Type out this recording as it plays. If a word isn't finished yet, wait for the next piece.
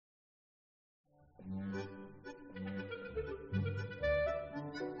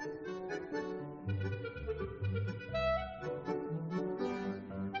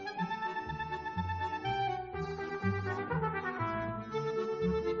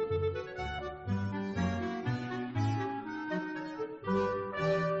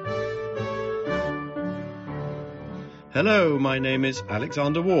Hello, my name is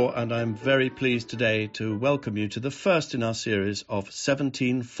Alexander Waugh, and I'm very pleased today to welcome you to the first in our series of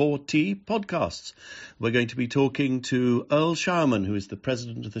 174T podcasts. We're going to be talking to Earl Showerman, who is the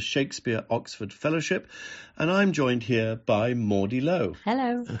president of the Shakespeare Oxford Fellowship, and I'm joined here by Maudie Lowe.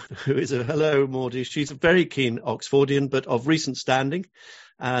 Hello. Hello, Maudie. She's a very keen Oxfordian, but of recent standing,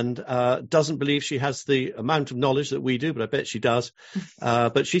 and doesn't believe she has the amount of knowledge that we do, but I bet she does.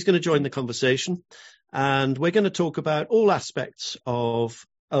 But she's going to join the conversation. And we're going to talk about all aspects of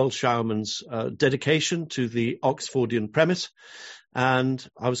Earl Showerman's dedication to the Oxfordian premise. And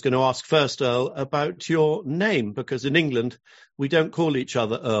I was going to ask first, Earl, about your name, because in England, we don't call each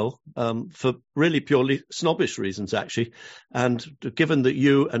other Earl for really purely snobbish reasons, actually. And given that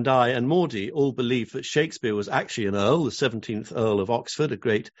you and I and Maudie all believe that Shakespeare was actually an Earl, the 17th Earl of Oxford, a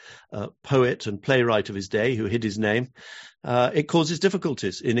great poet and playwright of his day who hid his name, it causes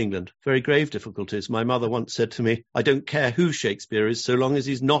difficulties in England, very grave difficulties. My mother once said to me, I don't care who Shakespeare is so long as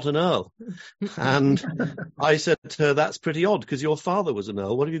he's not an Earl. And I said to her, that's pretty odd because your father was an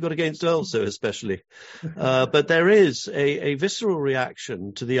Earl. What have you got against Earls so especially? But there is a visceral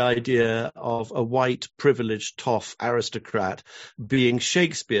reaction to the idea of a white, privileged, toff aristocrat being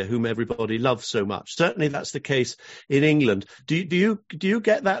Shakespeare, whom everybody loves so much. Certainly that's the case in England. Do you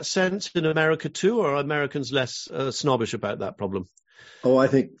get that sense in America too, or are Americans less snobbish about that problem? Oh, I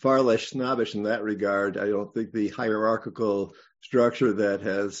think far less snobbish in that regard. I don't think the hierarchical structure that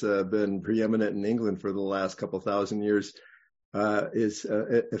has been preeminent in England for the last couple thousand years is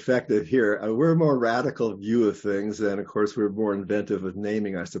effective here. We're a more radical view of things, and of course, we're more inventive with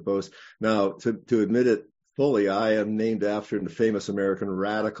naming, I suppose. Now, to admit it fully, I am named after the famous American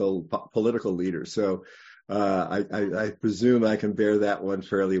radical political leader. So I presume I can bear that one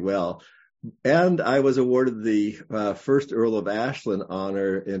fairly well. And I was awarded the first Earl of Ashland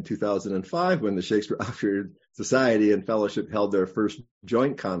honor in 2005 when the Shakespeare Oxford Society and Fellowship held their first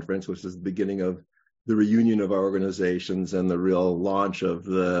joint conference, which is the beginning of the reunion of our organizations and the real launch of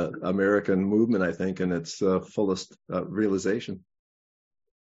the American movement, I think, in its fullest realization.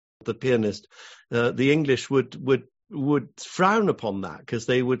 The pianist, the English would frown upon that because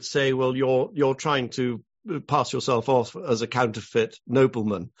they would say, well, you're trying to pass yourself off as a counterfeit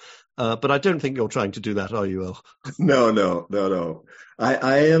nobleman. But I don't think you're trying to do that, are you, Earl? No.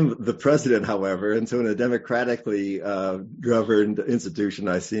 I am the president, however, and so in a democratically governed institution,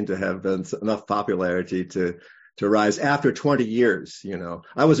 I seem to have enough popularity to rise after 20 years. You know,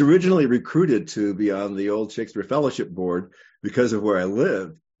 I was originally recruited to be on the old Shakespeare Fellowship board because of where I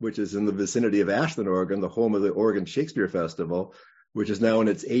lived, which is in the vicinity of Ashland, Oregon, the home of the Oregon Shakespeare Festival, which is now in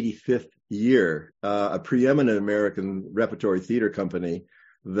its 85th year, a preeminent American repertory theater company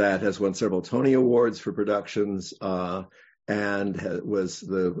that has won several Tony Awards for productions and was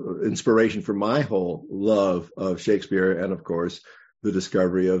the inspiration for my whole love of Shakespeare and, of course, the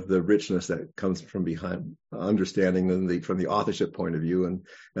discovery of the richness that comes from behind understanding from the authorship point of view and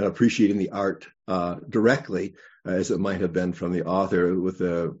appreciating the art directly as it might have been from the author with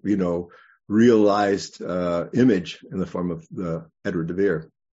a, realized image in the form of Edward de Vere.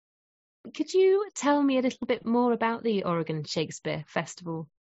 Could you tell me a little bit more about the Oregon Shakespeare Festival?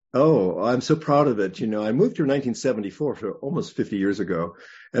 Oh, I'm so proud of it. I moved here in 1974, so almost 50 years ago.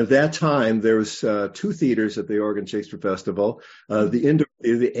 At that time, there was two theaters at the Oregon Shakespeare Festival, the Indoor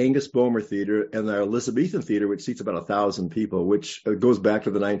Theater, the Angus Bomer Theater, and the Elizabethan Theater, which seats about 1,000 people, which goes back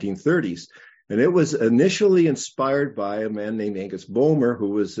to the 1930s. And it was initially inspired by a man named Angus Bomer, who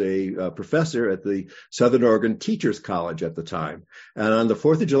was a professor at the Southern Oregon Teachers College at the time. And on the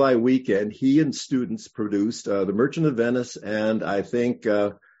 4th of July weekend, he and students produced The Merchant of Venice and I think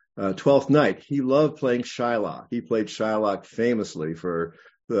Twelfth Night. He loved playing Shylock. He played Shylock famously for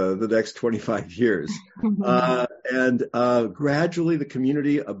the next 25 years. And gradually the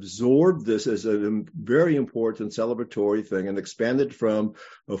community absorbed this as a very important celebratory thing and expanded from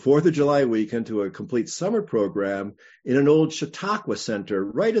a 4th of July weekend to a complete summer program in an old Chautauqua Center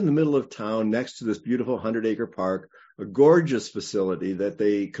right in the middle of town next to this beautiful 100-acre park, a gorgeous facility that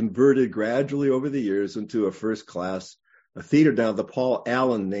they converted gradually over the years into a first-class theater down at the Paul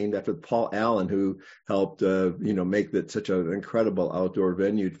Allen, named after Paul Allen, who helped, make that such an incredible outdoor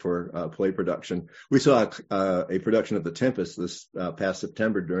venue for play production. We saw a production of The Tempest this past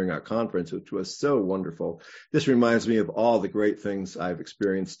September during our conference, which was so wonderful. This reminds me of all the great things I've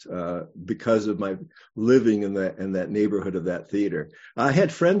experienced because of my living in that neighborhood of that theater. I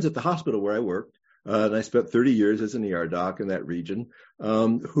had friends at the hospital where I worked. And I spent 30 years as an ER doc in that region,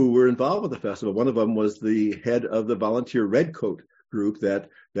 who were involved with the festival. One of them was the head of the volunteer Redcoat group that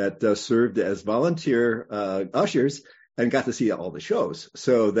served as volunteer ushers and got to see all the shows.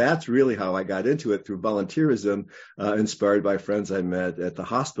 So that's really how I got into it, through volunteerism, inspired by friends I met at the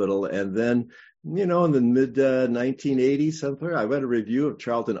hospital. And then, in the mid 1980s, somewhere, I read a review of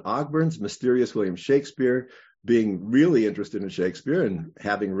Charlton Ogburn's Mysterious William Shakespeare, being really interested in Shakespeare and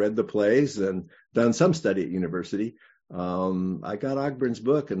having read the plays and done some study at university. I got Ogburn's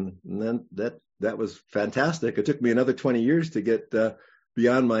book, and then that was fantastic. It took me another 20 years to get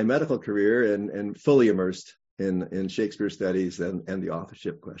beyond my medical career and fully immersed in Shakespeare studies and the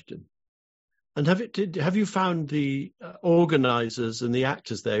authorship question. And have you found the organizers and the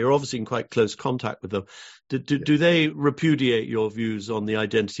actors there? You're obviously in quite close contact with them. Do they repudiate your views on the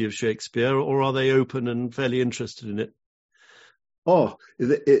identity of Shakespeare, or are they open and fairly interested in it? Oh,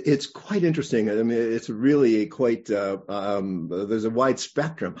 it's quite interesting. I mean, it's really quite, there's a wide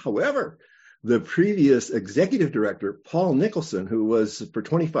spectrum. However, the previous executive director, Paul Nicholson, who was for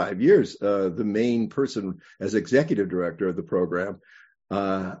 25 years the main person as executive director of the program,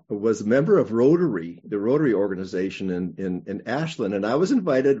 was a member of Rotary, the Rotary organization in Ashland. And I was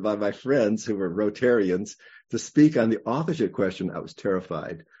invited by my friends who were Rotarians to speak on the authorship question. I was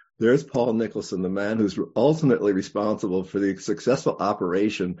terrified. There's Paul Nicholson, the man who's ultimately responsible for the successful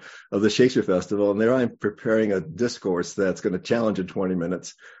operation of the Shakespeare Festival. And there I'm preparing a discourse that's going to challenge in 20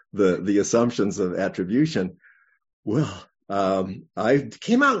 minutes the assumptions of attribution. Well, I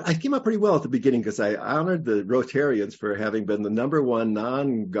came out pretty well at the beginning, because I honored the Rotarians for having been the number one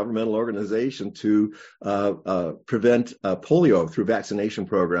non-governmental organization to prevent polio through vaccination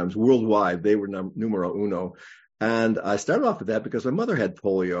programs worldwide. They were numero uno. And I started off with that because my mother had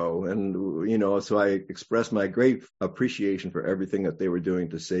polio. And, so I expressed my great appreciation for everything that they were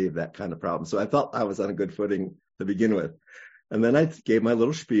doing to save that kind of problem. So I felt I was on a good footing to begin with. And then I gave my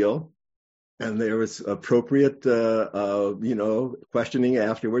little spiel. And there was appropriate, questioning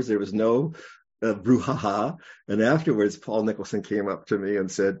afterwards. There was no brouhaha. And afterwards, Paul Nicholson came up to me and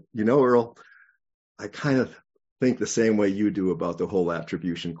said, Earl, I kind of think the same way you do about the whole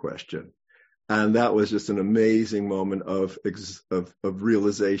attribution question. And that was just an amazing moment of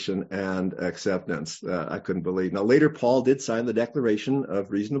realization and acceptance. I couldn't believe. Now, later, Paul did sign the Declaration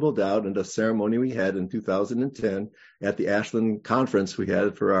of Reasonable Doubt in a ceremony we had in 2010 at the Ashland conference we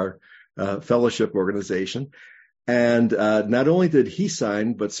had for our fellowship organization. And not only did he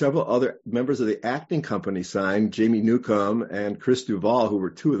sign, but several other members of the acting company signed, Jamie Newcomb and Chris Duvall, who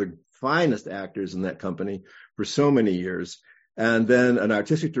were two of the finest actors in that company for so many years. And then an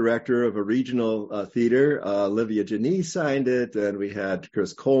artistic director of a regional theater, Olivia Janee, signed it. And we had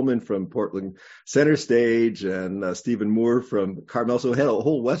Chris Coleman from Portland Center Stage and Stephen Moore from Carmel. So we had a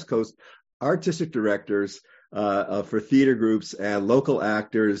whole West Coast artistic directors for theater groups and local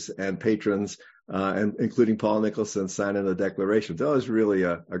actors and patrons, and including Paul Nicholson signing the declaration. That was really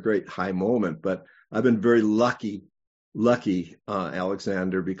a great high moment. But I've been very lucky,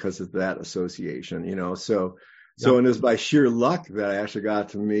 Alexander, because of that association, So it was by sheer luck that I actually got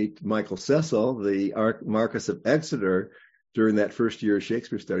to meet Michael Cecil, the Marquess of Exeter, during that first year of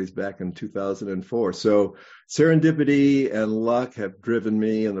Shakespeare studies back in 2004. So serendipity and luck have driven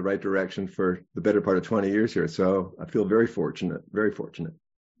me in the right direction for the better part of 20 years here. So I feel very fortunate, very fortunate.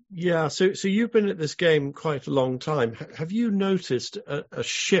 Yeah. So you've been at this game quite a long time. Have you noticed a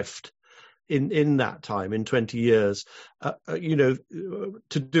shift in that time, in 20 years,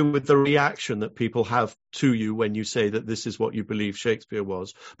 to do with the reaction that people have to you when you say that this is what you believe Shakespeare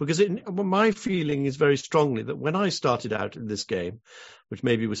was? Because my feeling is very strongly that when I started out in this game, which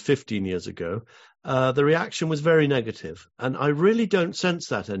maybe was 15 years ago, the reaction was very negative. And I really don't sense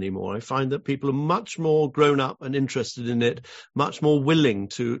that anymore. I find that people are much more grown up and interested in it, much more willing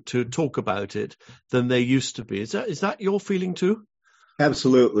to talk about it than they used to be. Is that your feeling too?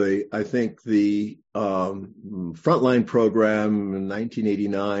 Absolutely. I think the Frontline program in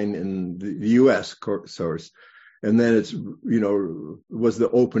 1989 in the U.S. source, and then it's, was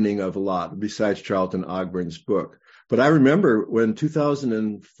the opening of a lot besides Charlton Ogburn's book. But I remember when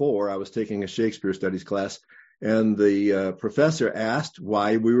 2004, I was taking a Shakespeare studies class, and the professor asked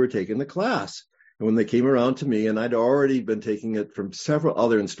why we were taking the class. And when they came around to me, and I'd already been taking it from several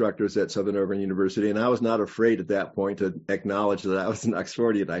other instructors at Southern Oregon University, and I was not afraid at that point to acknowledge that I was an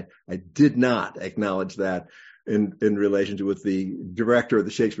Oxfordian. I did not acknowledge that in relation to with the director of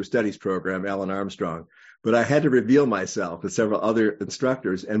the Shakespeare Studies program, Alan Armstrong. But I had to reveal myself to several other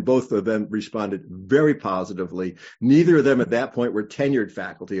instructors, and both of them responded very positively. Neither of them at that point were tenured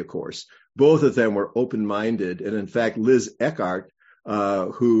faculty, of course. Both of them were open-minded. And in fact, Liz Eckhart,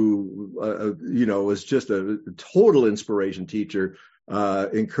 who was just a total inspiration teacher,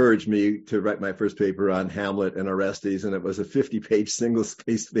 encouraged me to write my first paper on Hamlet and Orestes, and it was a 50-page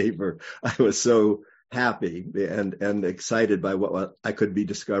single-spaced paper. I was so happy and excited by what I could be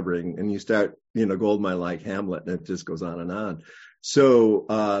discovering. And you start, goldmine like Hamlet, and it just goes on and on.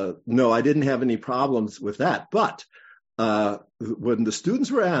 So, no, I didn't have any problems with that. But when the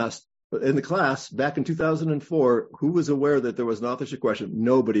students were asked in the class back in 2004, who was aware that there was an authorship question,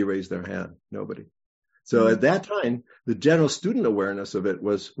 nobody raised their hand. Nobody. So at that time, the general student awareness of it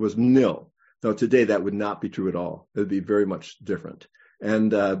was nil. So today that would not be true at all. It would be very much different.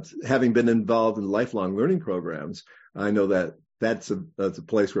 And having been involved in lifelong learning programs, I know that that's a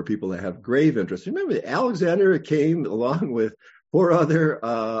place where people have grave interest. Remember, Alexander came along with 4 other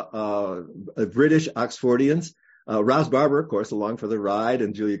British Oxfordians. Ross Barber, of course, along for the ride,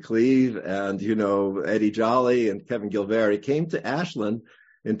 and Julia Cleave, and, Eddie Jolly and Kevin Gilvary came to Ashland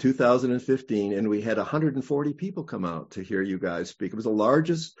in 2015, and we had 140 people come out to hear you guys speak. It was the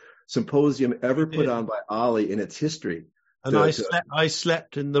largest symposium ever put on by Ollie in its history. And I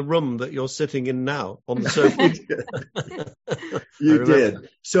slept in the room that you're sitting in now on the sofa. You did.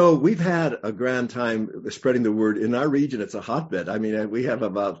 So we've had a grand time spreading the word. In our region, it's a hotbed. I mean, we have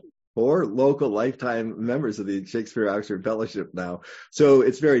about 4 local lifetime members of the Shakespeare Oxford Fellowship now. So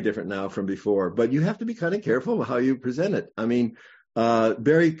it's very different now from before. But you have to be kind of careful how you present it. I mean,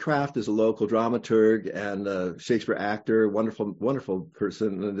 Barry Kraft is a local dramaturg and a Shakespeare actor, wonderful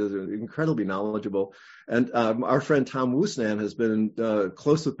person, and is incredibly knowledgeable. And our friend Tom Woosnan has been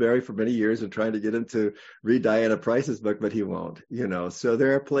close with Barry for many years and trying to get him to read Diana Price's book, but he won't. So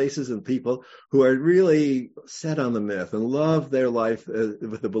there are places and people who are really set on the myth and love their life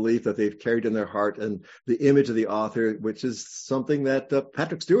with the belief that they've carried in their heart and the image of the author, which is something that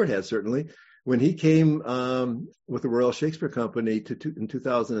Patrick Stewart has certainly. When he came with the Royal Shakespeare Company in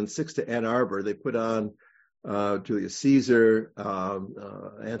 2006 to Ann Arbor, they put on Julius Caesar,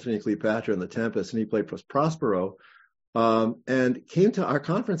 Antony and Cleopatra, and The Tempest, and he played Prospero, and came to our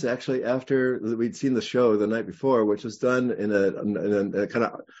conference actually after we'd seen the show the night before, which was done in a kind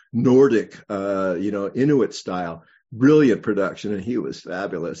of Nordic, Inuit style, brilliant production, and he was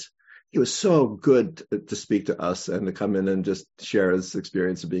fabulous. He was so good to speak to us and to come in and just share his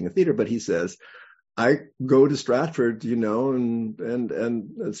experience of being a theater. But he says, I go to Stratford,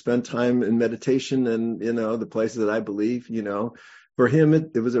 and spend time in meditation and, the places that I believe, for him,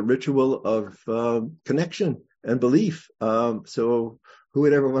 it was a ritual of connection and belief. So who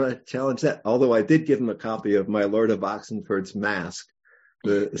would ever want to challenge that? Although I did give him a copy of My Lord of Oxenford's Mask,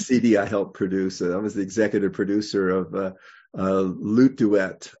 the CD I helped produce. I was the executive producer of Lute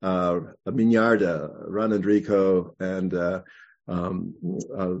Duet, Mignarda, Ron Enrico, and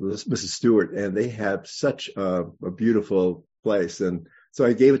Mrs. Stewart, and they have such a beautiful place. And so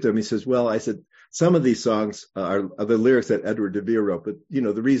I gave it to him. He says, well, I said, some of these songs are the lyrics that Edward de Vere wrote, but,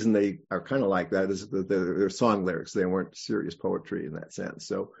 the reason they are kind of like that is that they're song lyrics. They weren't serious poetry in that sense.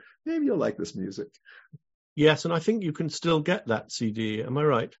 So maybe you'll like this music. Yes, and I think you can still get that CD. Am I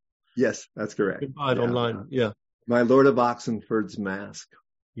right? Yes, that's correct. You can buy it online, yeah. My Lord of Oxenford's Mask.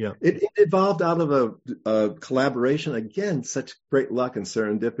 Yeah. It evolved out of a collaboration. Again, such great luck and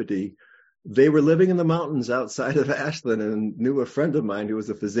serendipity. They were living in the mountains outside of Ashland and knew a friend of mine who was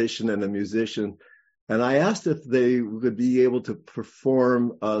a physician and a musician. And I asked if they would be able to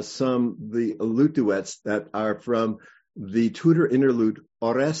perform the lute duets that are from the Tudor interlude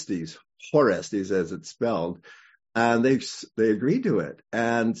Orestes as it's spelled. And they agreed to it.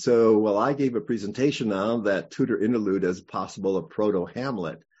 And so, I gave a presentation on that Tudor interlude as possible a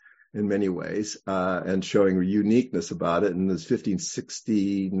proto-Hamlet in many ways, and showing uniqueness about it. And it was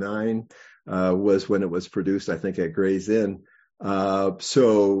 1569 was when it was produced, I think, at Gray's Inn. To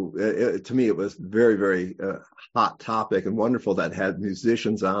me, it was very, very hot topic and wonderful that had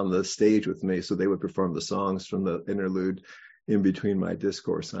musicians on the stage with me, so they would perform the songs from the interlude in between my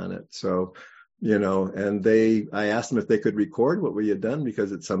discourse on it. So, and I asked them if they could record what we had done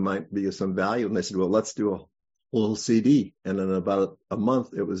because it might be of some value. And they said, well, let's do a whole CD. And in about a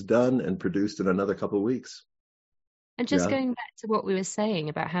month, it was done and produced in another couple of weeks. And just going back to what we were saying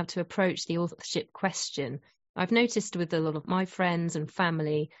about how to approach the authorship question, I've noticed with a lot of my friends and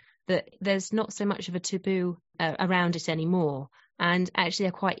family, that there's not so much of a taboo around it anymore, and actually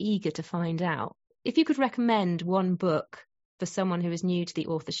are quite eager to find out. If you could recommend one book for someone who is new to the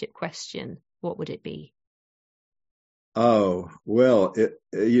authorship question, what would it be? Oh, well,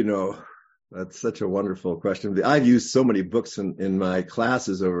 that's such a wonderful question. I've used so many books in my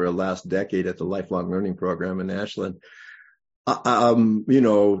classes over the last decade at the Lifelong Learning Program in Ashland. Charlton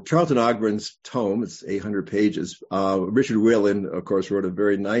Ogren's tome, it's 800 pages. Richard Whelan, of course, wrote a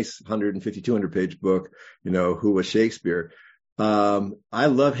very nice 150, 200-page book, Who Was Shakespeare? I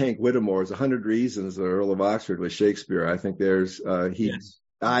love Hank Whittemore's 100 Reasons the Earl of Oxford Was Shakespeare. I think he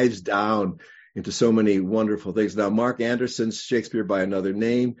dives down into so many wonderful things. Now, Mark Anderson's Shakespeare by Another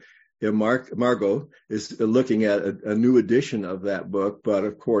Name. Margot is looking at a new edition of that book, but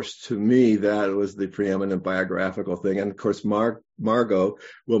of course, to me, that was the preeminent biographical thing. And of course, Mark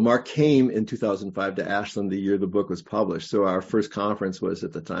came in 2005 to Ashland the year the book was published. So our first conference was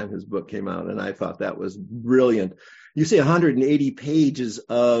at the time his book came out, and I thought that was brilliant. You see 180 pages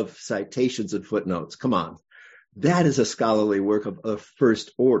of citations and footnotes. Come on. That is a scholarly work of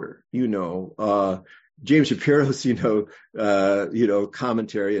first order, James Shapiro's,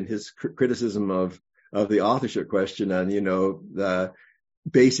 commentary and his criticism of the authorship question, and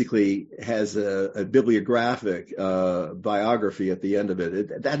basically has a bibliographic biography at the end of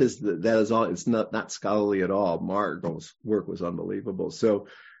it. That is all. It's not scholarly at all. Margot's work was unbelievable. So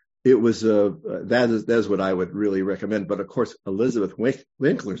it was that is what I would really recommend. But of course, Elizabeth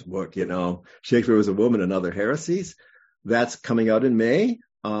Winkler's book, Shakespeare Was a Woman and Other Heresies, that's coming out in May.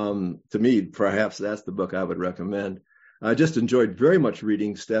 To me, perhaps that's the book I would recommend. I just enjoyed very much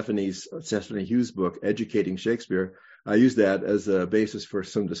reading Stephanie Hughes' book, Educating Shakespeare. I used that as a basis for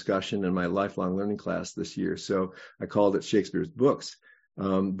some discussion in my lifelong learning class this year. So I called it Shakespeare's Books.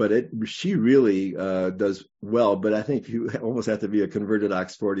 But she really does well. But I think you almost have to be a converted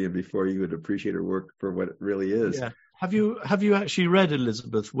Oxfordian before you would appreciate her work for what it really is. Yeah. Have you actually read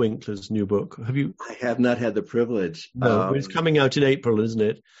Elizabeth Winkler's new book? Have you? I have not had the privilege. No, it's coming out in April, isn't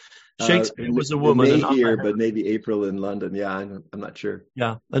it? Shakespeare Was a Woman. May here, but maybe April in London. Yeah, I'm not sure.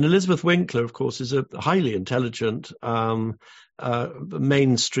 Yeah, and Elizabeth Winkler, of course, is a highly intelligent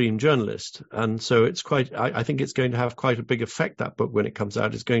mainstream journalist, and so it's quite. I think it's going to have quite a big effect. That book, when it comes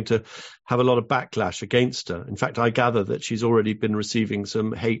out, is going to have a lot of backlash against her. In fact, I gather that she's already been receiving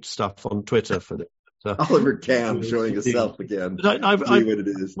some hate stuff on Twitter for this. Oliver Cam showing himself again. What it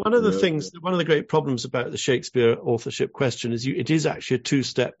is. One of the great problems about the Shakespeare authorship question is it is actually a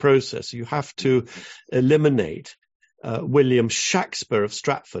two-step process. You have to eliminate William Shakespeare of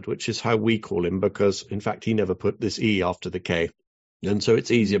Stratford, which is how we call him, because in fact he never put this E after the K. And so it's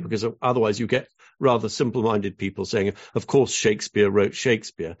easier, because otherwise you get rather simple-minded people saying, of course Shakespeare wrote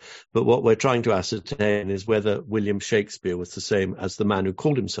Shakespeare. But what we're trying to ascertain is whether William Shakespeare was the same as the man who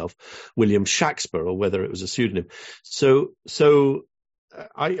called himself William Shakespeare, or whether it was a pseudonym. So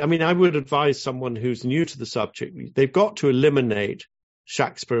I would advise someone who's new to the subject, they've got to eliminate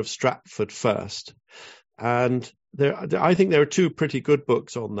Shakespeare of Stratford first. And I think there are two pretty good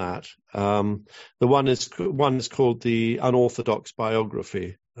books on that. The one is called The Unorthodox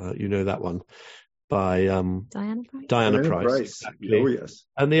Biography. That one by Diana Price. Exactly. Oh, yes.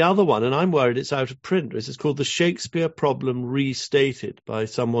 And the other one, and I'm worried it's out of print, is called The Shakespeare Problem Restated by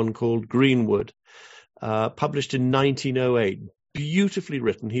someone called Greenwood, published in 1908. Beautifully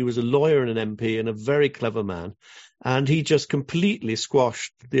written. He was a lawyer and an MP and a very clever man. And he just completely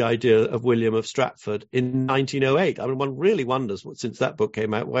squashed the idea of William of Stratford in 1908. I mean, one really wonders, since that book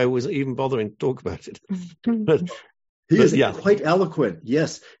came out, why was even bothering to talk about it. He is quite eloquent.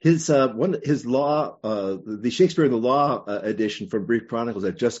 Yes, his law, the Shakespeare in the Law edition from Brief Chronicles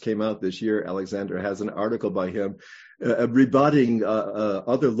that just came out this year. Alexander has an article by him rebutting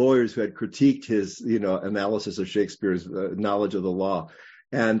other lawyers who had critiqued his, analysis of Shakespeare's knowledge of the law.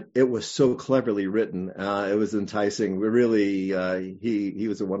 And it was so cleverly written. It was enticing. Really, he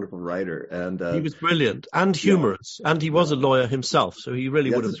was a wonderful writer, and he was brilliant and humorous. And he was a lawyer himself, so he really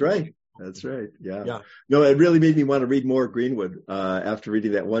would have. That's right. That's right. Yeah. No, it really made me want to read more Greenwood after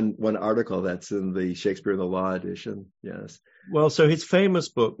reading that one article that's in the Shakespeare in the Law edition. Yes. Well, so his famous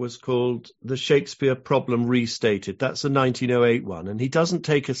book was called The Shakespeare Problem Restated. That's the 1908 one. And he doesn't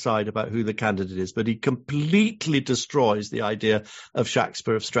take a side about who the candidate is, but he completely destroys the idea of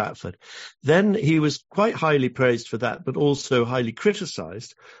Shakespeare of Stratford. Then he was quite highly praised for that, but also highly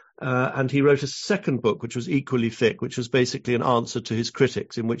criticized. And he wrote a second book, which was equally thick, which was basically an answer to his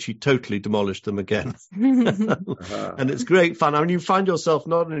critics, in which he totally demolished them again. And it's great fun. I mean, you find yourself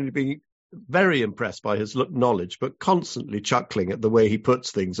not only being very impressed by his knowledge, but constantly chuckling at the way he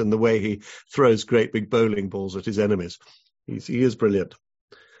puts things and the way he throws great big bowling balls at his enemies. He is brilliant.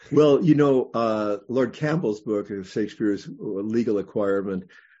 Well, Lord Campbell's book of Shakespeare's legal acquirement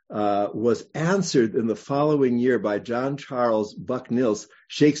was answered in the following year by John Charles Bucknell's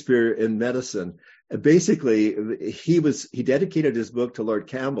Shakespeare in Medicine. Basically, he dedicated his book to Lord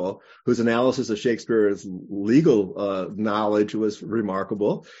Campbell, whose analysis of Shakespeare's legal knowledge was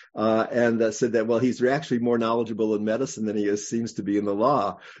remarkable, and said that, well, he's actually more knowledgeable in medicine than he seems to be in the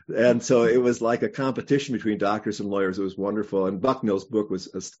law. And so it was like a competition between doctors and lawyers. It was wonderful. And Bucknell's book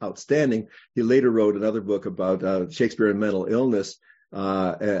was outstanding. He later wrote another book about Shakespeare and mental illness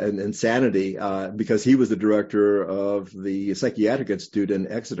and insanity, because he was the director of the Psychiatric Institute in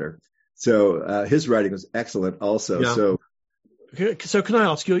Exeter. So his writing was excellent also. Yeah. So can I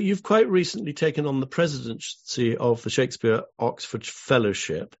ask you, you've quite recently taken on the presidency of the Shakespeare Oxford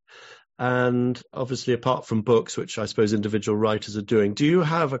Fellowship. And obviously, apart from books, which I suppose individual writers are doing, do you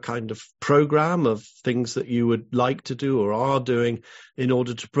have a kind of program of things that you would like to do or are doing in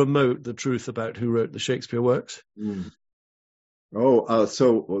order to promote the truth about who wrote the Shakespeare works?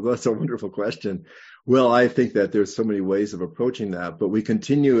 So that's a wonderful question. Well, I think that there's so many ways of approaching that, but we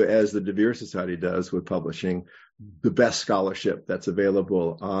continue, as the Vere Society does, with publishing the best scholarship that's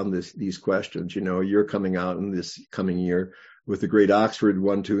available on these questions. You're coming out in this coming year with the Great Oxford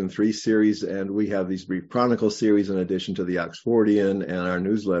 1, 2, and 3 series, and we have these Brief Chronicles series in addition to the Oxfordian and our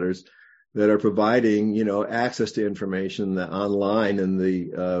newsletters that are providing, access to information online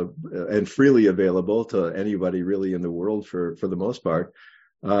and freely available to anybody really in the world for the most part.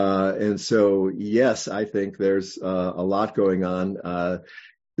 And so, yes, I think there's a lot going on.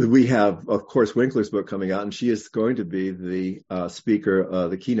 We have, of course, Winkler's book coming out, and she is going to be the speaker,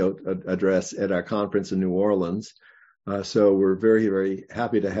 the keynote address at our conference in New Orleans. So we're very, very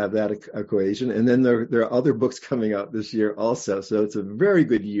happy to have that equation. And then there are other books coming out this year also. So it's a very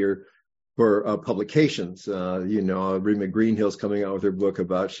good year for publications. Rima Greenhill's coming out with her book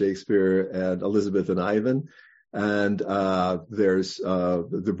about Shakespeare and Elizabeth and Ivan. And there's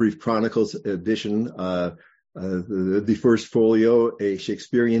the Brief Chronicles edition, the first folio, A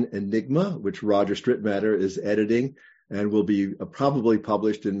Shakespearean Enigma, which Roger Strittmatter is editing and will be probably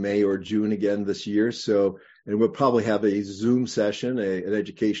published in May or June again this year. And we'll probably have a Zoom session, an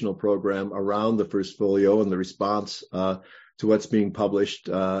educational program around the first folio and the response to what's being published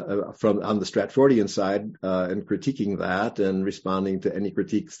from on the Stratfordian side, and critiquing that and responding to any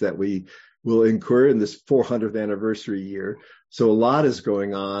critiques that we will incur in this 400th anniversary year. So a lot is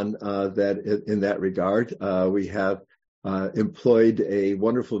going on that in that regard. We have employed a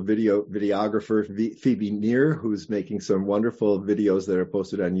wonderful videographer, Phoebe Neer, who's making some wonderful videos that are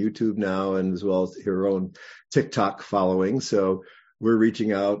posted on YouTube now, and as well as her own TikTok following. So we're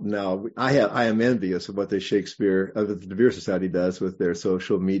reaching out now. I am envious of what the the Vere Society does with their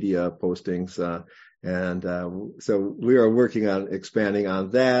social media postings. So we are working on expanding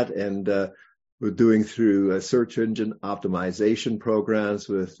on that, and we're doing through search engine optimization programs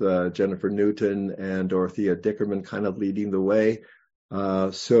with Jennifer Newton and Dorothea Dickerman kind of leading the way.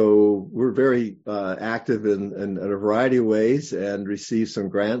 So we're very active in a variety of ways and received some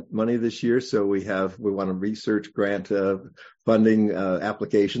grant money this year. So we want to research grant funding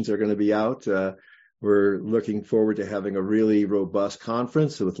applications are going to be out. We're looking forward to having a really robust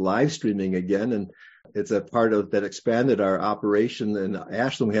conference with live streaming again. And it's a part of that expanded our operation. In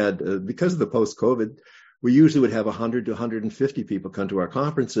Ashland, we had, because of the post-COVID, we usually would have 100 to 150 people come to our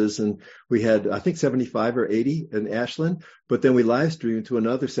conferences. And we had, I think, 75 or 80 in Ashland, but then we live streamed to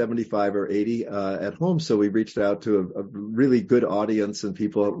another 75 or 80 at home. So we reached out to a really good audience, and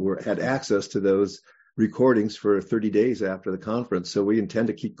people had access to those recordings for 30 days after the conference. So we intend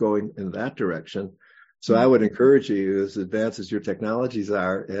to keep going in that direction. So I would encourage you, as advanced as your technologies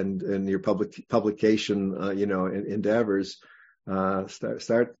are and your publication, endeavors,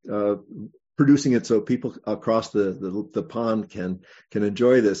 start producing it so people across the pond can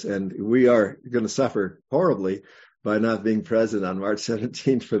enjoy this. And we are going to suffer horribly by not being present on March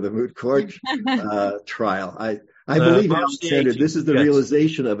 17th for the moot court trial. I believe, Alexander, this is the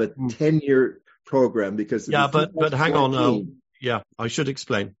realization of a 10-year program, because but hang on, Earl. Yeah, I should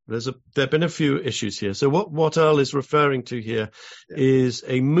explain. There have been a few issues here. So what Earl is referring to here is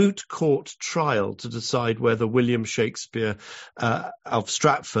a moot court trial to decide whether William Shakespeare of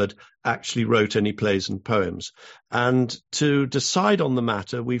Stratford actually wrote any plays and poems. And to decide on the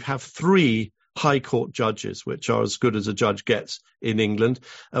matter, we have 3 High Court judges, which are as good as a judge gets in England.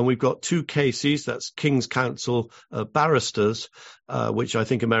 And we've got 2 cases, that's King's Counsel barristers, which I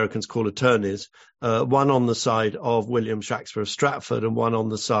think Americans call attorneys, one on the side of William Shakespeare of Stratford and one on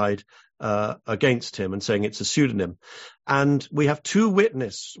the side against him and saying it's a pseudonym. And we have two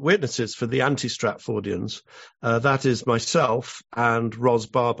witnesses for the anti-Stratfordians. That is myself and Ros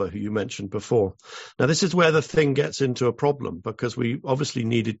Barber, who you mentioned before. Now, this is where the thing gets into a problem, because we obviously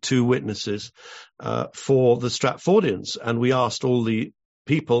needed two witnesses for the Stratfordians. And we asked all the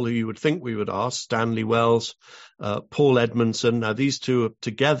people who you would think we would ask, Stanley Wells, Paul Edmondson. Now, these two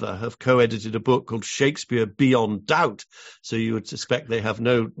together have co-edited a book called Shakespeare Beyond Doubt. So you would suspect they have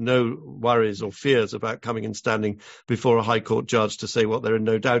no worries or fears about coming and standing before a High Court judge to say what they're in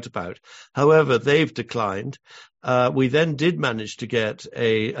no doubt about. However, they've declined. We then did manage to get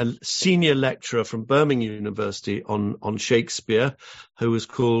a senior lecturer from Birmingham University on Shakespeare, who was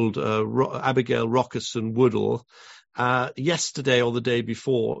called Abigail Rockerson Woodall. Yesterday or the day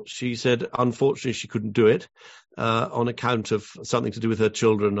before, she said, unfortunately, she couldn't do it on account of something to do with her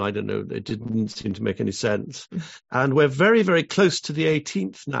children. I don't know. It didn't seem to make any sense. And we're very, very close to the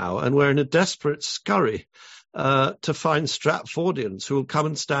 18th now, and we're in a desperate scurry to find Stratfordians who will come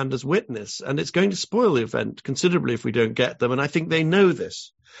and stand as witness. And it's going to spoil the event considerably if we don't get them. And I think they know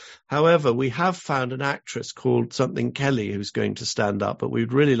this. However, we have found an actress called something Kelly who's going to stand up, but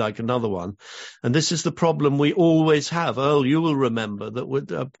we'd really like another one. And this is the problem we always have. Earl, you will remember that with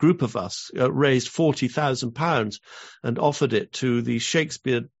a group of us raised £40,000 and offered it to the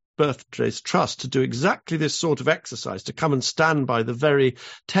Shakespeare Birthdays Trust to do exactly this sort of exercise, to come and stand by the very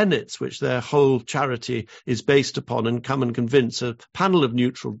tenets which their whole charity is based upon, and come and convince a panel of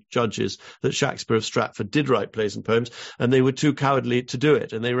neutral judges that Shakespeare of Stratford did write plays and poems, and they were too cowardly to do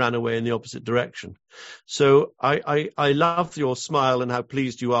it, and they ran away in the opposite direction. So I love your smile and how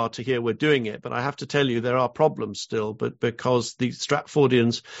pleased you are to hear we're doing it, but I have to tell you there are problems still, but because the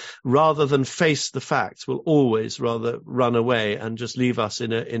Stratfordians, rather than face the facts, will always rather run away and just leave us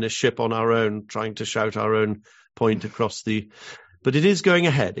in a ship on our own, trying to shout our own point across the... But it is going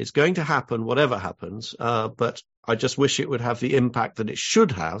ahead. It's going to happen, whatever happens, but I just wish it would have the impact that it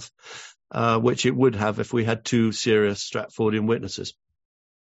should have, which it would have if we had two serious Stratfordian witnesses.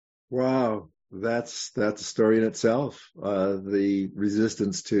 Wow. That's a story in itself, the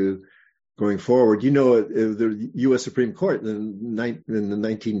resistance to going forward. You know, the U.S. Supreme Court in the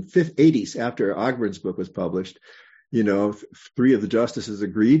 1980s, after Ogbur's book was published, you know, three of the justices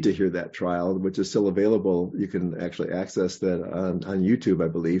agreed to hear that trial, which is still available. You can actually access that on YouTube, I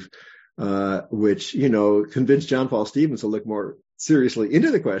believe, which, you know, convinced John Paul Stevens to look more seriously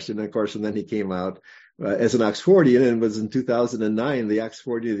into the question. And of course, and then he came out as an Oxfordian, and was in 2009 the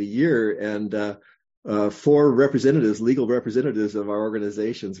Oxfordian of the Year, and 4 representatives, legal representatives of our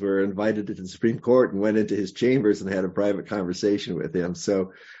organizations, were invited to the Supreme Court and went into his chambers and had a private conversation with him.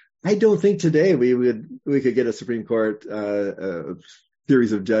 So I don't think today we could get a Supreme Court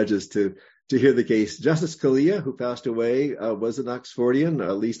series of judges to hear the case. Justice Scalia, who passed away, was an Oxfordian,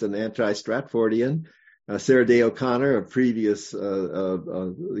 at least an anti-Stratfordian. Sarah Day O'Connor, a previous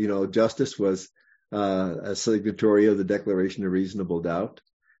justice, was a signatory of the Declaration of Reasonable Doubt.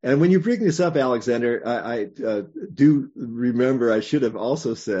 And when you bring this up, Alexander, I do remember I should have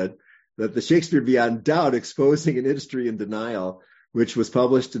also said that the Shakespeare Beyond Doubt, Exposing an Industry in Denial, which was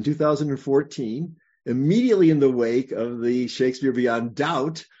published in 2014, immediately in the wake of the Shakespeare Beyond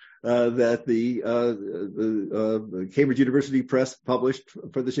Doubt that the Cambridge University Press published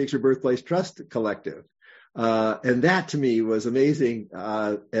for the Shakespeare Birthplace Trust Collective. And that to me was amazing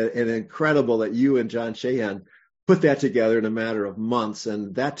and incredible that you and John Sheehan put that together in a matter of months.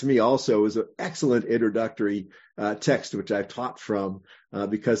 And that to me also was an excellent introductory text, which I've taught from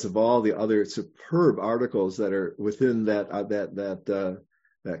because of all the other superb articles that are within that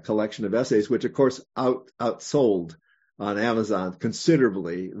collection of essays, which of course outsold on Amazon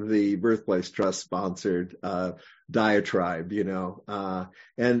considerably the Birthplace Trust sponsored diatribe,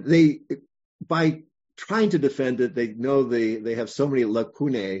 and they, by trying to defend it, they know they have so many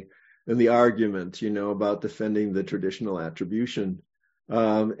lacunae in the argument, about defending the traditional attribution,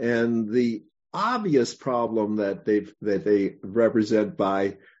 and the obvious problem that they represent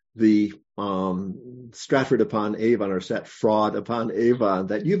by the Stratford upon Avon, or Stratfraud upon Avon,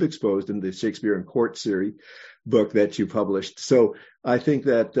 that you've exposed in the Shakespeare in Court series book that you published. So I think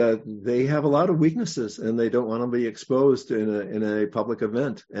that they have a lot of weaknesses, and they don't want to be exposed in a public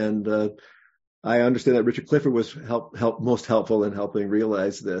event. And I understand that Richard Clifford was most helpful in helping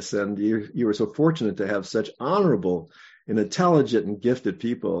realize this. And you were so fortunate to have such honorable and intelligent and gifted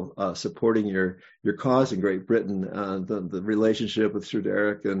people supporting your cause in Great Britain. The relationship with Sir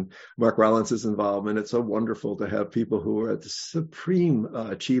Derek and Mark Rollins's involvement. It's so wonderful to have people who are at the supreme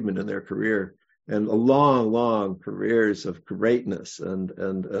achievement in their career and long careers of greatness and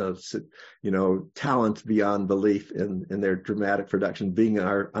talent beyond belief in their dramatic production being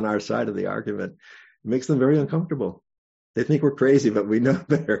on our side of the argument. It makes them very uncomfortable. They think we're crazy, but we know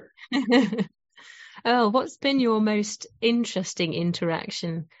better. Earl, what's been your most interesting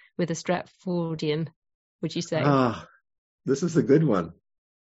interaction with a Stratfordian, would you say? This is a good one.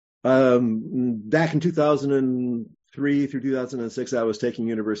 Back in 2003 through 2006, I was taking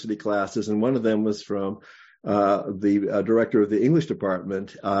university classes, and one of them was from the director of the English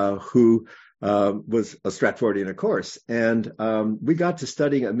department, who was a Stratfordian, of course. And we got to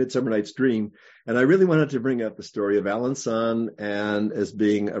studying A Midsummer Night's Dream, and I really wanted to bring up the story of Alençon and as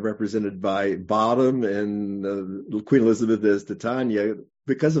being represented by Bottom and Queen Elizabeth as Titania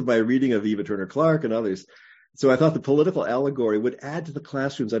because of my reading of Eva Turner Clarke and others. So I thought the political allegory would add to the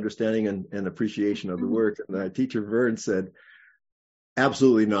classroom's understanding and appreciation of the work. And my teacher, Verne, said,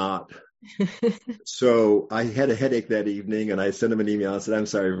 absolutely not. So I had a headache that evening, and I sent him an email and said, I'm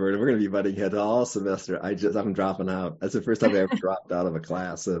sorry, Verne, we're going to be butting heads all semester. I'm dropping out. That's the first time I ever dropped out of a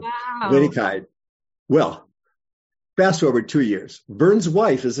class of any kind. Well, fast forward 2 years. Verne's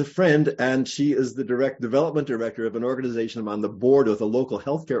wife is a friend, and she is the development director of an organization. I'm on the board with a local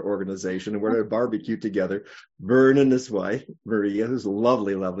healthcare organization, and we're at a barbecue together. Verne and his wife, Maria, who's a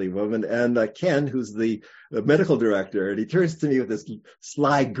lovely, lovely woman, and Ken, who's the medical director. And he turns to me with this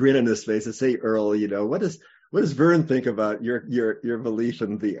sly grin on his face and say, Earl, what does Verne think about your belief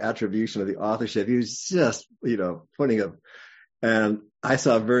in the attribution of the authorship? He was just, pointing up. And I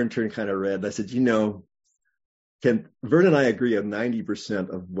saw Verne turn kind of red. And I said, Verne and I agree on 90%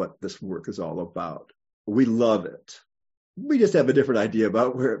 of what this work is all about. We love it. We just have a different idea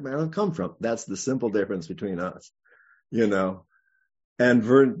about where it might come from. That's the simple difference between us, And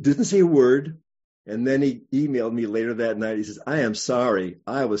Verne didn't say a word. And then he emailed me later that night. He says, I am sorry.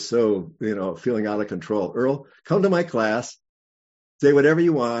 I was so, feeling out of control. Earl, come to my class. Say whatever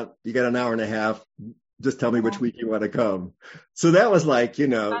you want. You got an hour and a half. Just tell me which week you want to come. So that was like,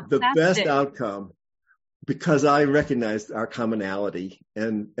 the best outcome. Because I recognized our commonality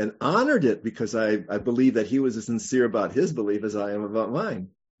and honored it, because I believe that he was as sincere about his belief as I am about mine.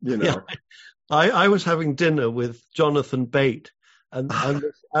 Yeah. I was having dinner with Jonathan Bate, and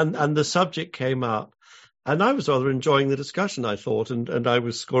the subject came up, and I was rather enjoying the discussion, I thought, and I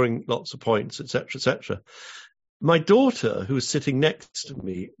was scoring lots of points, etc., etc. My daughter, who was sitting next to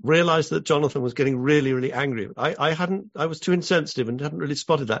me, realized that Jonathan was getting really, really angry. I was too insensitive and hadn't really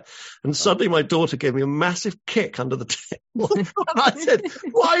spotted that. And suddenly my daughter gave me a massive kick under the table. I said,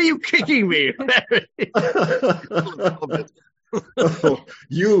 why are you kicking me?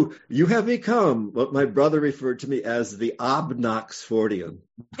 You have become what my brother referred to me as the Obnoxfordian.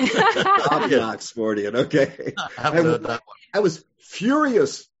 Obnoxfordian, okay. I haven't heard that one. I was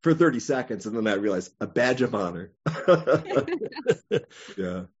furious for 30 seconds, and then I realized a badge of honor.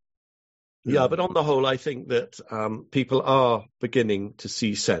 Yeah, but on the whole, I think that people are beginning to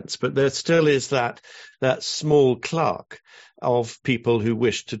see sense, but there still is that small cluck of people who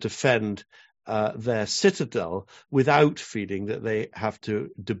wish to defend their citadel without feeling that they have to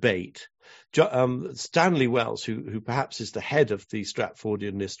debate. Stanley Wells, who perhaps is the head of the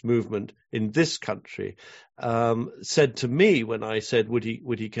Stratfordianist movement in this country, said to me when I said, would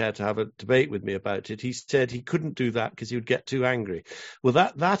he care to have a debate with me about it? He said he couldn't do that because he would get too angry.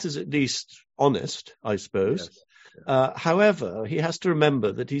 Well, that is at least honest, I suppose. Yes. However, he has to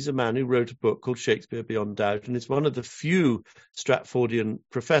remember that he's a man who wrote a book called Shakespeare Beyond Doubt, and is one of the few Stratfordian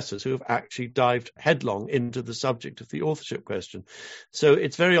professors who have actually dived headlong into the subject of the authorship question. So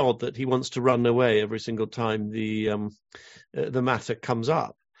it's very odd that he wants to run away every single time the matter comes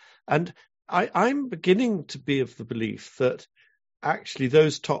up. And I'm beginning to be of the belief that actually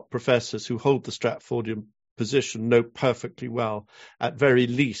those top professors who hold the Stratfordian position know perfectly well, at very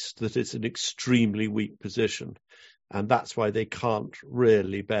least, that it's an extremely weak position. And that's why they can't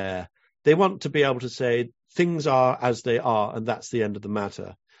really bear. They want to be able to say things are as they are, and that's the end of the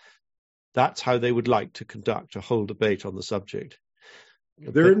matter. That's how they would like to conduct a whole debate on the subject.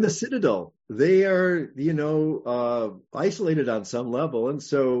 They're in the citadel. They are, isolated on some level. And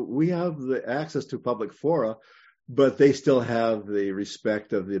so we have the access to public fora, but they still have the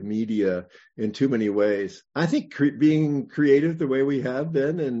respect of the media in too many ways. I think being creative the way we have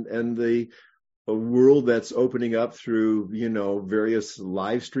been, and the world that's opening up through, various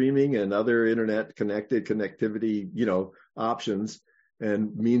live streaming and other internet connectivity, options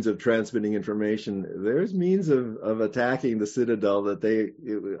and means of transmitting information, there's means of attacking the citadel that they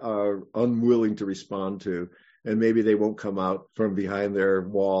are unwilling to respond to. and maybe they won't come out from behind their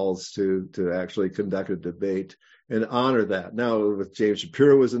walls to actually conduct a debate and honor that. Now, with James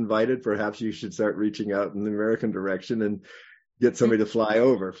Shapiro was invited, perhaps you should start reaching out in the American direction and get somebody to fly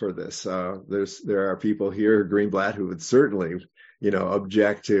over for this. There are people here, Greenblatt, who would certainly,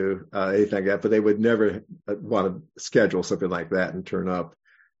 object to anything like that, but they would never want to schedule something like that and turn up,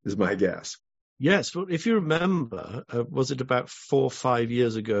 is my guess. Yes, well, if you remember, was it about 4 or 5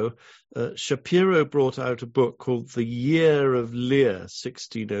 years ago, Shapiro brought out a book called The Year of Lear,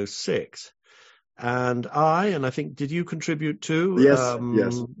 1606. And I think, did you contribute too? Yes.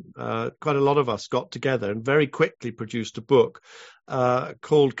 Quite a lot of us got together and very quickly produced a book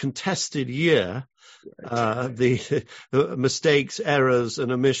called Contested Year, the mistakes, errors,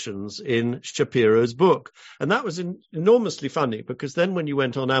 and omissions in Shapiro's book. And that was enormously funny, because then when you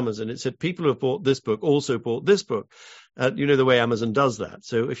went on Amazon, it said people who have bought this book also bought this book. The way Amazon does that.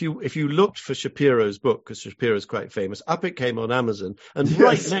 So if you looked for Shapiro's book, because Shapiro's quite famous, up it came on Amazon, and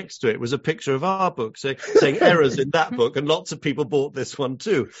right next to it was a picture of our book saying errors in that book, and lots of people bought this one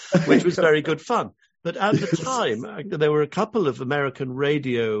too, which was very good fun. But at the time, there were a couple of American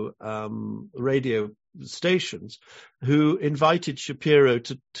radio stations who invited Shapiro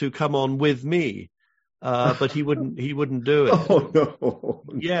to come on with me. But he wouldn't do it. Oh no!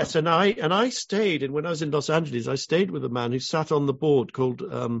 Yes, and I stayed, and when I was in Los Angeles, I stayed with a man who sat on the board called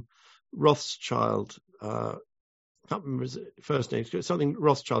Rothschild. I can't remember his first name. Something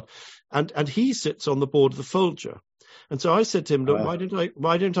Rothschild, and he sits on the board of the Folger. And so I said to him, "Look,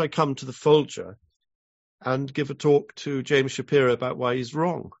 why don't I come to the Folger and give a talk to James Shapiro about why he's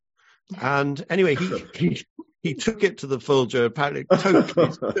wrong?" And anyway, he took it to the Folger, apparently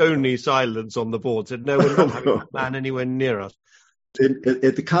totally stony silence on the board, said, "No, we're not having that man anywhere near us."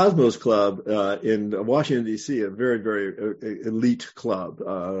 At the Cosmos Club in Washington, D.C., a very, very elite club.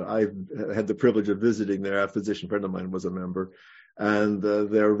 I had the privilege of visiting there. A physician friend of mine was a member. And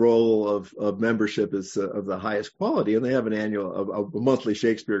their role of membership is of the highest quality. And they have a monthly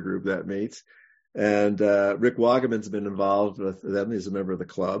Shakespeare group that meets. And Rick Wagaman's been involved with them. He's a member of the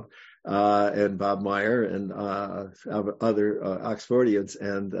club. And Bob Meyer and other Oxfordians,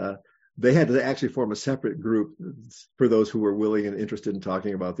 and they had to actually form a separate group for those who were willing and interested in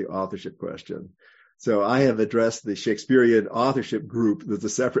talking about the authorship question. So I have addressed the Shakespearean authorship group. There's a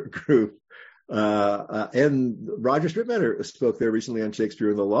separate group. And Roger Strittmatter spoke there recently on Shakespeare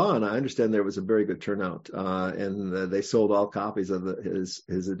and the Law, and I understand there was a very good turnout, and they sold all copies of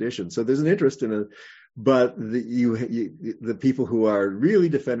his edition. So there's an interest in it. But the people who are really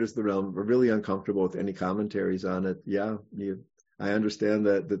defenders of the realm are really uncomfortable with any commentaries on it. Yeah, I understand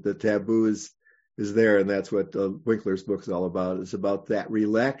that the taboo is there, and that's what Winkler's book is all about. It's about that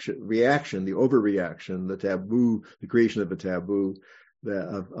reaction, the overreaction, the taboo, the creation of a taboo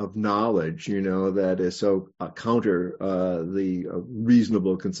of knowledge, that is so counter the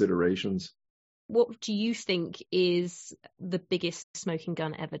reasonable considerations. What do you think is the biggest smoking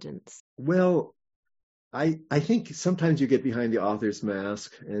gun evidence? Well, I think sometimes you get behind the author's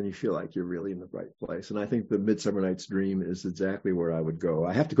mask and you feel like you're really in the right place. And I think the Midsummer Night's Dream is exactly where I would go.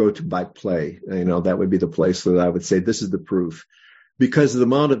 I have to go by play. That would be the place that I would say this is the proof, because of the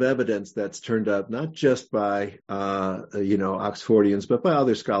amount of evidence that's turned up, not just by, Oxfordians, but by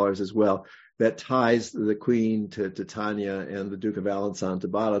other scholars as well, that ties the Queen to Titania and the Duke of Alençon to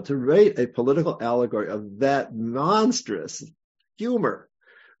Bada, to write a political allegory of that monstrous humor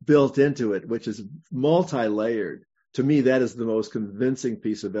built into it, which is multi-layered. To me, that is the most convincing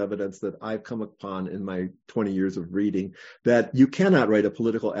piece of evidence that I've come upon in my 20 years of reading, that you cannot write a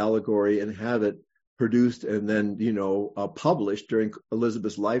political allegory and have it produced and then, published during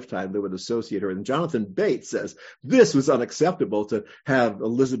Elizabeth's lifetime that would associate her. And Jonathan Bates says this was unacceptable, to have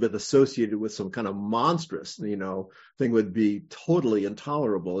Elizabeth associated with some kind of monstrous, thing would be totally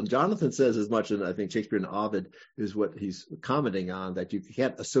intolerable. And Jonathan says as much, and I think Shakespeare and Ovid is what he's commenting on, that you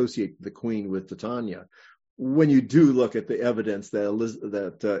can't associate the Queen with Titania. When you do look at the evidence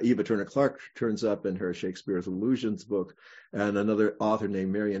that Eva Turner Clark turns up in her Shakespeare's Illusions book, and another author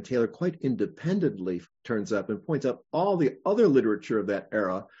named Marian Taylor quite independently turns up and points out all the other literature of that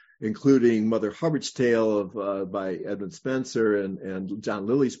era, including Mother Hubbard's Tale by Edmund Spenser and John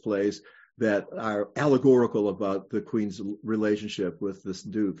Lilly's plays, that are allegorical about the Queen's relationship with this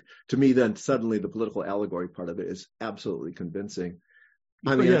Duke. To me, then, suddenly the political allegory part of it is absolutely convincing.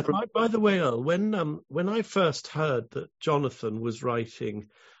 I mean, by the way, Earl, when I first heard that Jonathan was writing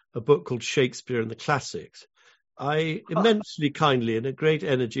a book called Shakespeare and the Classics, I immensely kindly, and a great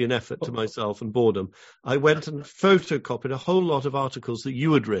energy and effort to myself and boredom, I went and photocopied a whole lot of articles that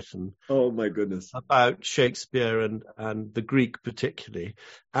you had written. Oh, my goodness. About Shakespeare and the Greek particularly.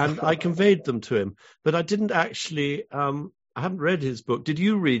 And I conveyed them to him. But I didn't actually, I haven't read his book. Did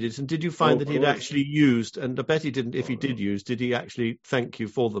you read it? And did you find that he'd actually used, and I bet he didn't, if he did use, did he actually thank you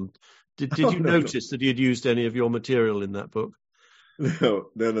for them? Did you notice that he had used any of your material in that book?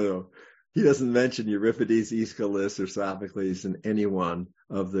 No. He doesn't mention Euripides, Aeschylus, or Sophocles in any one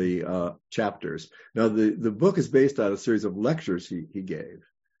of the chapters. Now, the book is based on a series of lectures he gave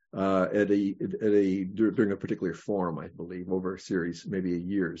during a particular forum, I believe, over a series, maybe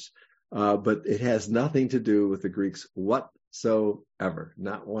years. But it has nothing to do with the Greeks whatsoever.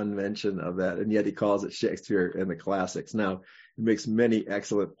 Not one mention of that. And yet he calls it Shakespeare and the classics. Now, he makes many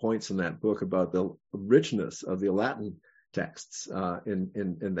excellent points in that book about the richness of the Latin texts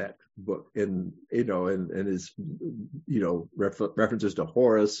in that book, and his references to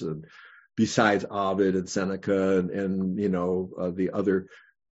Horace, and besides Ovid and Seneca and the other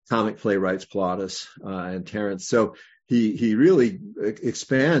comic playwrights, Plautus and Terence. So he really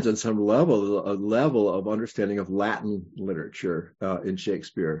expands on some level of understanding of Latin literature in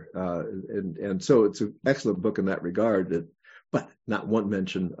Shakespeare, and so it's an excellent book in that regard. But not one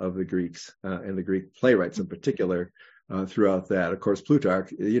mention of the Greeks and the Greek playwrights in particular. Throughout that, of course, Plutarch,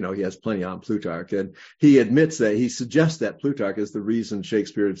 he has plenty on Plutarch, and he suggests that Plutarch is the reason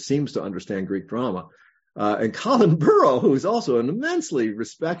Shakespeare seems to understand Greek drama. And Colin Burrow, who is also an immensely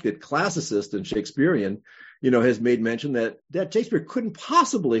respected classicist and Shakespearean, has made mention that Shakespeare couldn't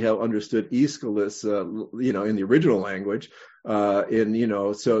possibly have understood Aeschylus, in the original language.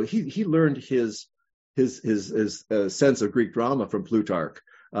 So he learned his sense of Greek drama from Plutarch.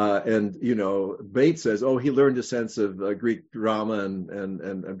 Bates says, he learned a sense of Greek drama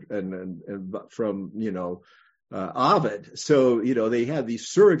and from Ovid. So they have these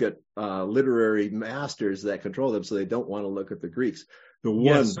surrogate literary masters that control them, so they don't want to look at the Greeks. Ben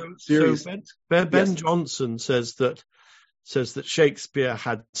Jonson says that Shakespeare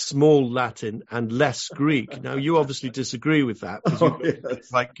had small Latin and less Greek. Now, you obviously disagree with that because you looked at it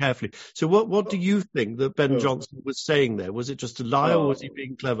quite carefully. So what do you think that Ben Jonson was saying there? Was it just a lie or was he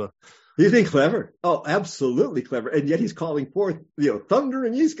being clever? He's being clever. Oh, absolutely clever. And yet he's calling forth, thunder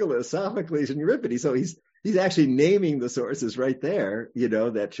and Aeschylus, Sophocles and Euripides. So he's actually naming the sources right there,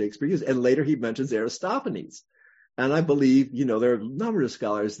 that Shakespeare used. And later he mentions Aristophanes. And I believe, there are a number of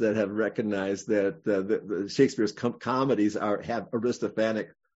scholars that have recognized that the Shakespeare's comedies have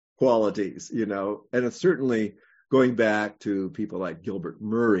Aristophanic qualities, and it's certainly going back to people like Gilbert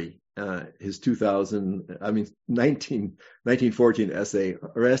Murray, his 1914 essay,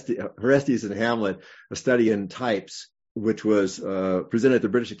 Orestes and Hamlet, a study in types, which was presented at the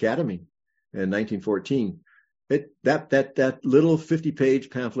British Academy in 1914. That little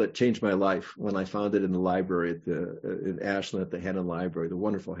 50-page pamphlet changed my life when I found it in the library in Ashland at the Hannon Library, the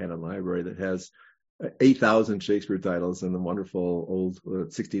wonderful Hannon Library that has 8,000 Shakespeare titles and the wonderful old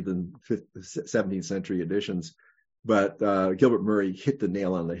 16th and 17th century editions. But Gilbert Murray hit the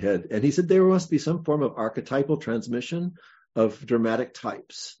nail on the head. And he said there must be some form of archetypal transmission of dramatic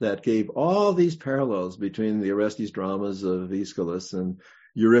types that gave all these parallels between the Orestes dramas of Aeschylus and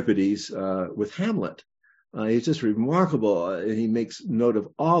Euripides with Hamlet. He's just remarkable. He makes note of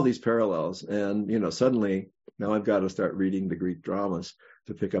all these parallels, and suddenly now I've got to start reading the Greek dramas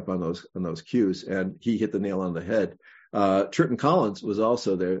to pick up on those cues. And he hit the nail on the head. Churton Collins was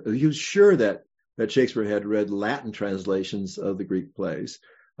also there. He was sure that Shakespeare had read Latin translations of the Greek plays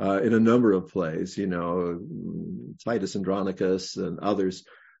in a number of plays, Titus Andronicus and others.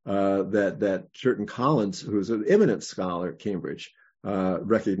 That Churton Collins, who's an eminent scholar at Cambridge,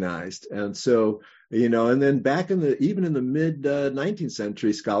 recognized. And so, and then back even in the mid 19th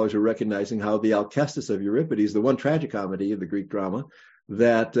century, scholars were recognizing how the Alcestis of Euripides, the one tragicomedy of the Greek drama,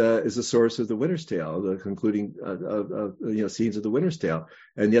 that is the source of the Winter's Tale, the concluding scenes of the Winter's Tale.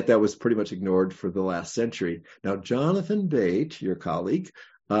 And yet that was pretty much ignored for the last century. Now, Jonathan Bate, your colleague,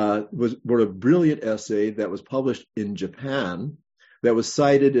 wrote a brilliant essay that was published in Japan that was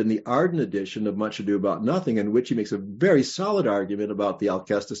cited in the Arden edition of Much Ado About Nothing, in which he makes a very solid argument about the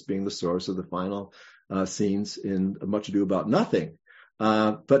Alcestis being the source of the final scenes in Much Ado About Nothing,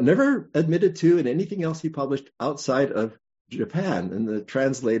 but never admitted to in anything else he published outside of Japan in the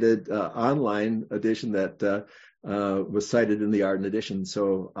translated online edition that was cited in the Arden edition.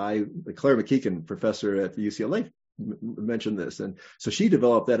 So Claire McKeegan, professor at the UCLA, mentioned this, and so she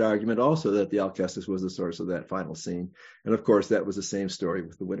developed that argument also that the Alcestis was the source of that final scene. And of course that was the same story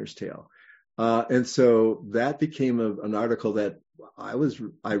with the Winter's Tale, and so that became an article that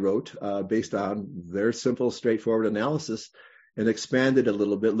I wrote based on their simple, straightforward analysis, and expanded a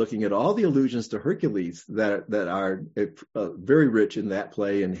little bit, looking at all the allusions to Hercules that are very rich in that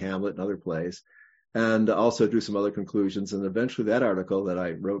play and Hamlet and other plays, and also drew some other conclusions. And eventually that article that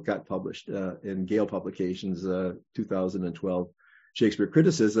I wrote got published in Gale Publications, 2012, Shakespeare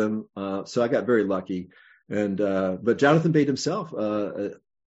Criticism. So I got very lucky. And but Jonathan Bate himself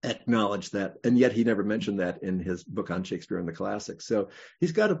acknowledged that, and yet he never mentioned that in his book on Shakespeare and the Classics. So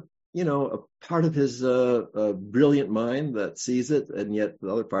he's got a part of his brilliant mind that sees it, and yet the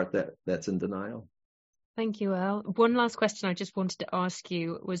other part that's in denial. Thank you, Earl. One last question I just wanted to ask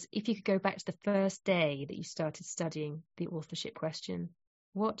you was, if you could go back to the first day that you started studying the authorship question,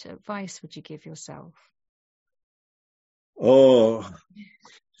 what advice would you give yourself? Oh,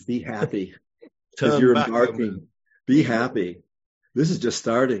 be happy. Because you're embarking. Be happy. This is just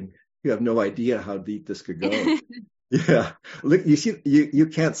starting. You have no idea how deep this could go. Yeah. Look, you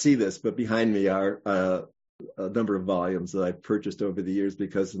can't see this, but behind me are a number of volumes that I've purchased over the years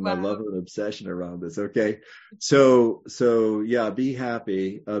because of my love and obsession around this. Okay. So yeah, be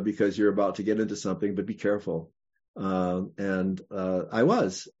happy because you're about to get into something, but be careful. And I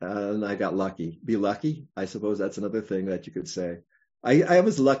was, and I got lucky. Be lucky. I suppose that's another thing that you could say. I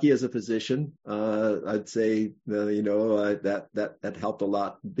was lucky as a physician. I'd say, that helped a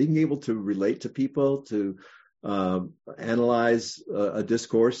lot. Being able to relate to people, to analyze a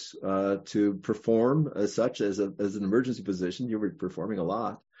discourse, to perform as such as an emergency physician. You were performing a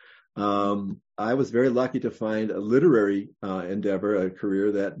lot. I was very lucky to find a literary endeavor, a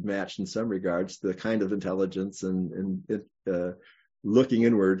career that matched in some regards the kind of intelligence and looking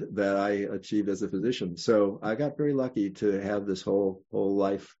inward that I achieved as a physician. So I got very lucky to have this whole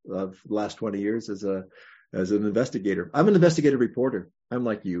life of the last 20 years as an investigator. I'm an investigative reporter. I'm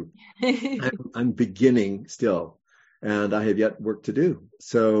like you. I'm beginning still, and I have yet work to do.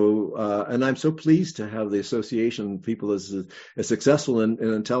 So, and I'm so pleased to have the association, people as successful and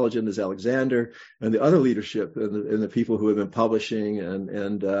intelligent as Alexander, and the other leadership and the people who have been publishing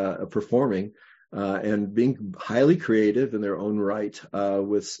and performing. And being highly creative in their own right,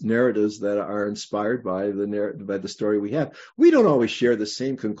 with narratives that are inspired by the story we have. We don't always share the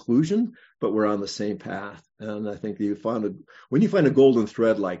same conclusion, but we're on the same path. And I think when you find a golden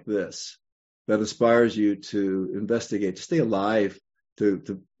thread like this that inspires you to investigate, to stay alive,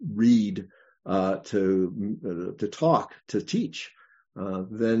 to read, to talk, to teach,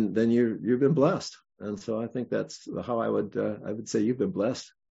 then you've been blessed. And so I think that's how I would say you've been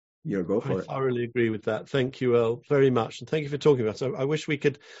blessed. Go for it. I thoroughly agree with that. Thank you, Earl, very much, and thank you for talking about it. I wish we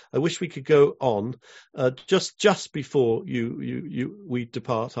could go on. Just before we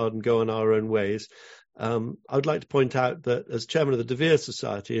depart and go on our own ways. I would like to point out that as chairman of the Vere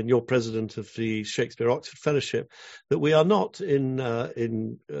Society and you're president of the Shakespeare Oxford Fellowship, that we are not in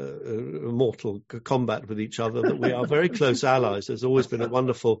mortal combat with each other, that we are very close allies. There's always been a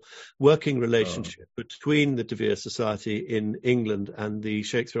wonderful working relationship between the Vere Society in England and the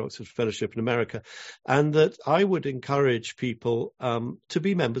Shakespeare Oxford Fellowship in America, and that I would encourage people to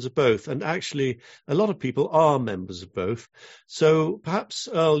be members of both. And actually, a lot of people are members of both. So perhaps,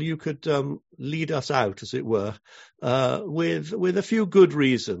 Earl, you could lead us out, as it were, with a few good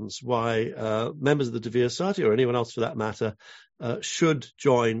reasons why members of the Vere Society, or anyone else for that matter, should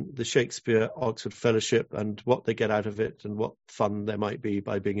join the Shakespeare Oxford Fellowship, and what they get out of it and what fun there might be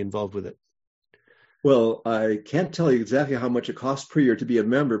by being involved with it. Well, I can't tell you exactly how much it costs per year to be a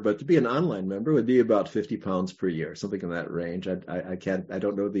member, but to be an online member would be about £50 per year, something in that range. I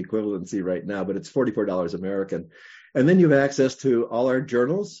don't know the equivalency right now, but it's $44 American. And then you have access to all our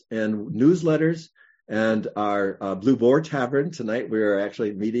journals and newsletters and our Blue Boar Tavern. Tonight we are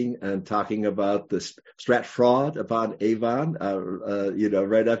actually meeting and talking about the Strat fraud upon Avon,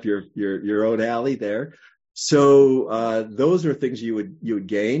 right up your own alley there. So those are things you would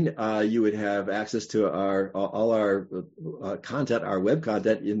gain. You would have access to all our content, our web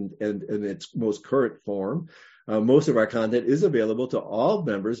content in its most current form. Most of our content is available to all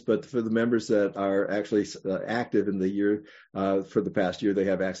members, but for the members that are actually active in the year, for the past year, they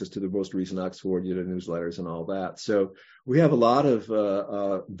have access to the most recent Oxford newsletters and all that. So we have a lot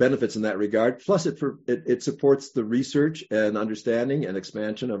of benefits in that regard. Plus, it supports the research and understanding and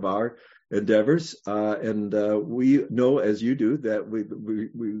expansion of our endeavors. And we know, as you do, that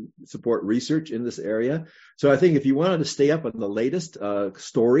we support research in this area. So I think if you wanted to stay up on the latest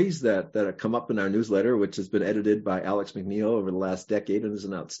stories that come up in our newsletter, which has been edited by Alex McNeil over the last decade and is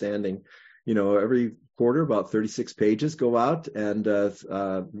an outstanding, every quarter about 36 pages go out and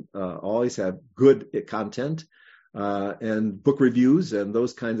always have good content. and book reviews and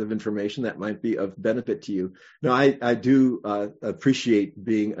those kinds of information that might be of benefit to you. Now, I do appreciate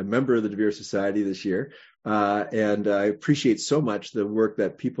being a member of the Vere Society this year, and I appreciate so much the work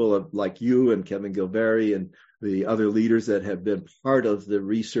that people like you and Kevin Gilberry and the other leaders that have been part of the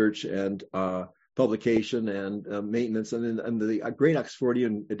research and publication and maintenance and the great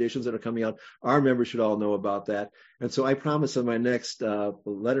Oxfordian editions that are coming out. Our members should all know about that. And so I promise in my next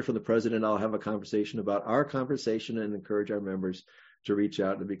letter from the president, I'll have a conversation about our conversation and encourage our members to reach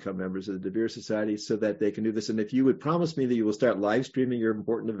out and become members of the Vere Society so that they can do this. And if you would promise me that you will start live streaming your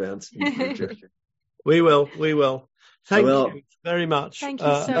important events in the future. We will. Thank you very much. Thank you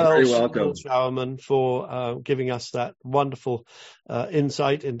so much. Very welcome. Earl Showerman, for giving us that wonderful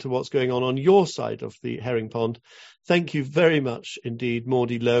insight into what's going on your side of the herring pond. Thank you very much indeed,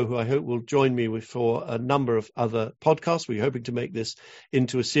 Maudie Lowe, who I hope will join me for a number of other podcasts. We're hoping to make this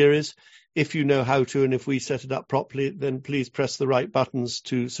into a series. If you know how to, and if we set it up properly, then please press the right buttons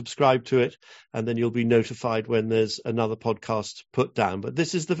to subscribe to it, and then you'll be notified when there's another podcast put down. But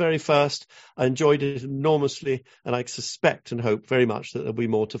this is the very first. I enjoyed it enormously, and I suspect and hope very much that there'll be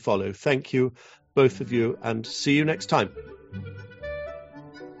more to follow. Thank you, both of you, and see you next time.